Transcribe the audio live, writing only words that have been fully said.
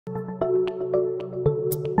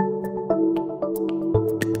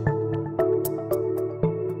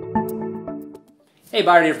Hey,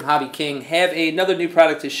 Byron here from HobbyKing. Have another new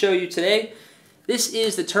product to show you today. This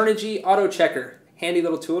is the Turnigy Auto Checker. Handy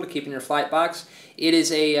little tool to keep in your flight box. It is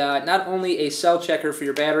not only a cell checker for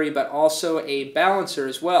your battery, but also a balancer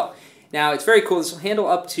as well. Now, it's very cool. This will handle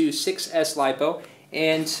up to 6S LiPo,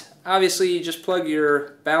 and obviously you just plug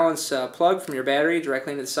your balance plug from your battery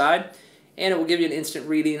directly into the side, and it will give you an instant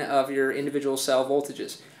reading of your individual cell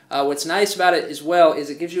voltages. What's nice about it as well is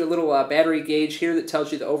it gives you a little battery gauge here that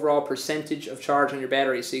tells you the overall percentage of charge on your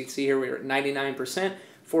battery. So you can see here we're at 99%,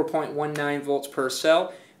 4.19 volts per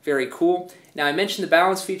cell. Very cool. Now I mentioned the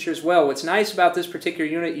balance feature as well. What's nice about this particular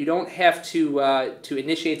unit, you don't have to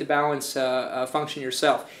initiate the balance function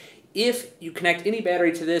yourself. If you connect any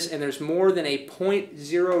battery to this and there's more than a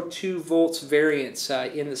 0.02 volts variance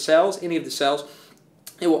in the cells, any of the cells,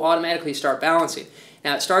 it will automatically start balancing.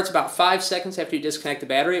 Now it starts about 5 seconds after you disconnect the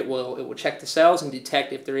battery. It will check the cells and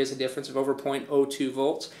detect if there is a difference of over 0.02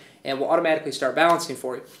 volts, and will automatically start balancing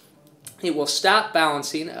for you. It will stop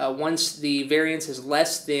balancing once the variance is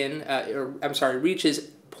less than, reaches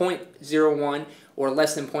 0.01 or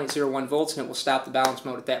less than 0.01 volts, and it will stop the balance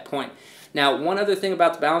mode at that point. Now, one other thing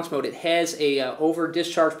about the balance mode, it has a over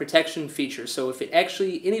discharge protection feature. So if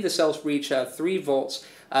any of the cells reach 3 volts,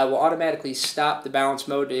 will automatically stop the balance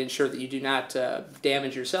mode to ensure that you do not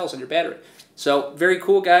damage your cells on your battery. So very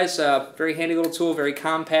cool, guys. Very handy little tool, very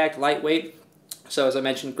compact, lightweight. So as I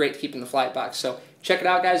mentioned, great to keep in the flight box. So check it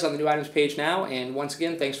out, guys, on the new items page now. And once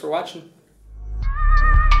again, thanks for watching.